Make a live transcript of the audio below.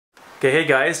Okay, hey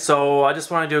guys, so I just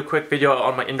want to do a quick video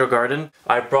on my indoor garden.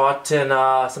 I brought in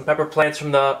some pepper plants from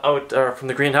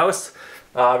the greenhouse.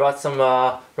 I brought some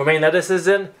romaine lettuces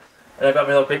in, and I've got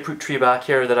my little grapefruit tree back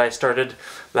here that I started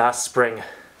last spring.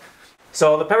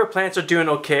 So the pepper plants are doing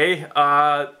okay.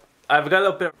 I've got a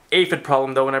little bit of aphid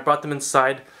problem though. When I brought them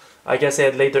inside, I guess they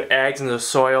had laid their eggs in the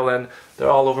soil and they're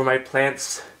all over my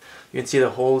plants. You can see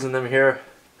the holes in them here.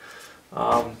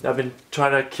 I've been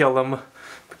trying to kill them,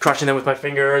 crushing them with my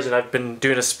fingers, and I've been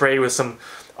doing a spray with some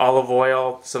olive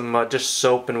oil, some dish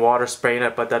soap and water, spraying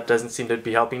it, but that doesn't seem to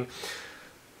be helping.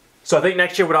 So I think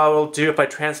next year what I will do, if I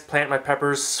transplant my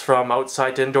peppers from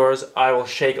outside to indoors, I will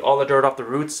shake all the dirt off the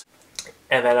roots,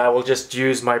 and then I will just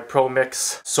use my Pro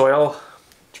Mix soil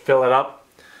to fill it up,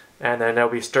 and then it'll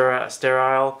be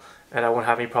sterile, and I won't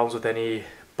have any problems with any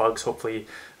bugs, hopefully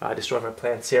destroy my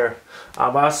plants here. I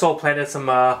also planted some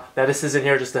lettuces in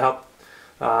here just to help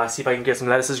see if I can get some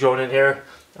lettuces growing in here.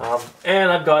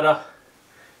 And I've got a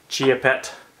chia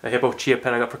pet, a hippo chia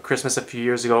pet I got for Christmas a few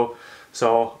years ago.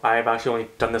 So I've actually only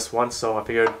done this once, so I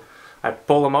figured I'd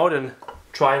pull them out and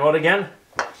try them out again.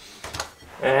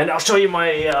 And I'll show you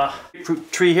my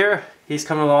fruit tree here. He's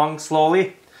coming along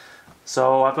slowly.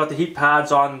 So I've got the heat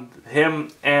pads on him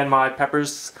and my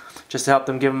peppers just to help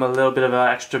them, give them a little bit of an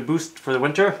extra boost for the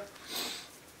winter.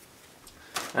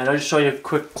 And I'll just show you a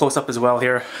quick close-up as well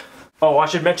here. Oh, I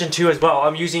should mention too as well,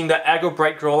 I'm using the Agro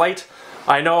Bright Grow Light.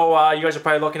 I know you guys are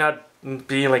probably looking at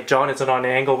being like, John, it's on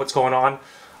an angle, what's going on?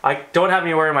 I don't have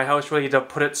anywhere in my house really to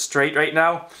put it straight right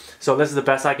now, so this is the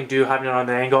best I can do, having it on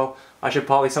an angle. I should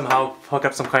probably somehow hook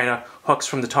up some kind of hooks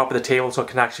from the top of the table so it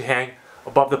can actually hang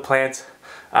above the plants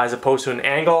as opposed to an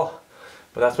angle,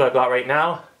 but that's what I've got right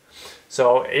now.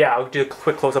 So yeah, I'll do a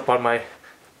quick close-up on my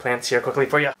plants here quickly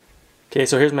for you. Okay,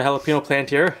 so here's my jalapeno plant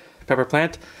here, pepper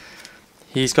plant.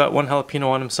 He's got one jalapeno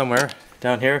on him somewhere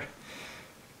down here.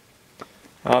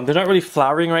 They're not really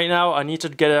flowering right now. I need to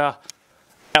get a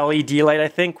LED light, I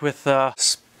think, with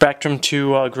spectrum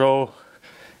to grow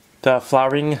the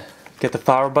flowering, get the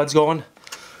flower buds going.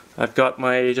 I've got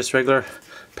my just regular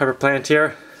pepper plant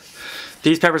here.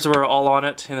 These peppers were all on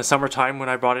it in the summertime when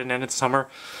I brought it in the summer.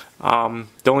 The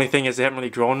only thing is they haven't really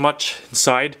grown much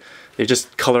inside. They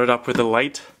just colored up with the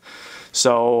light.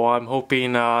 So I'm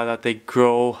hoping that they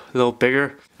grow a little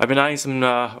bigger. I've been adding some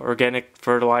organic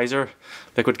fertilizer,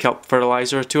 liquid kelp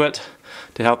fertilizer to it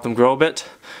to help them grow a bit.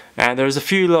 And there's a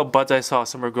few little buds I saw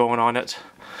some are growing on it,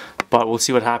 but we'll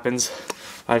see what happens.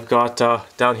 I've got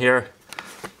down here,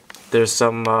 there's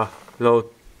some little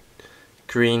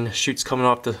green shoots coming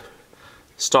off the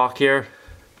stalk here.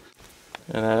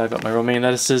 And then I've got my romaine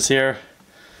lettuces here.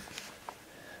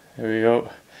 There we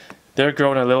go. They're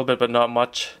growing a little bit, but not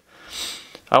much.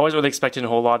 I wasn't really expecting a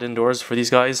whole lot indoors for these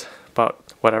guys,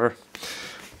 but whatever.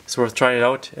 It's worth trying it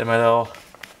out. And my little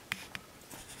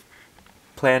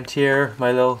plant here,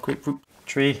 my little grapefruit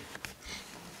tree.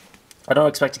 I don't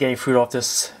expect to get any fruit off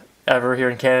this ever here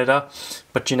in Canada,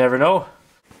 but you never know.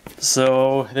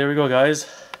 So there we go, guys.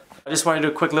 I just wanted to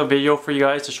do a quick little video for you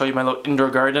guys to show you my little indoor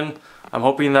garden. I'm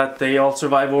hoping that they all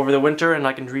survive over the winter and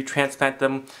I can retransplant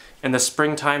them in the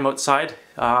springtime outside.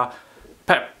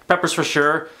 Peppers for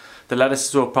sure. The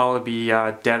lettuces will probably be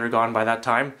dead or gone by that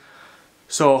time.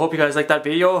 So I hope you guys like that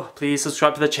video. Please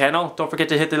subscribe to the channel. Don't forget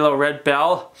to hit the little red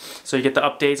bell so you get the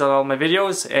updates on all my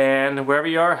videos. And wherever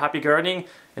you are, happy gardening.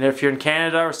 And if you're in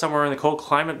Canada or somewhere in the cold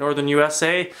climate, northern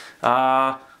USA,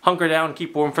 hunker down,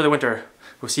 keep warm for the winter.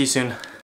 We'll see you soon.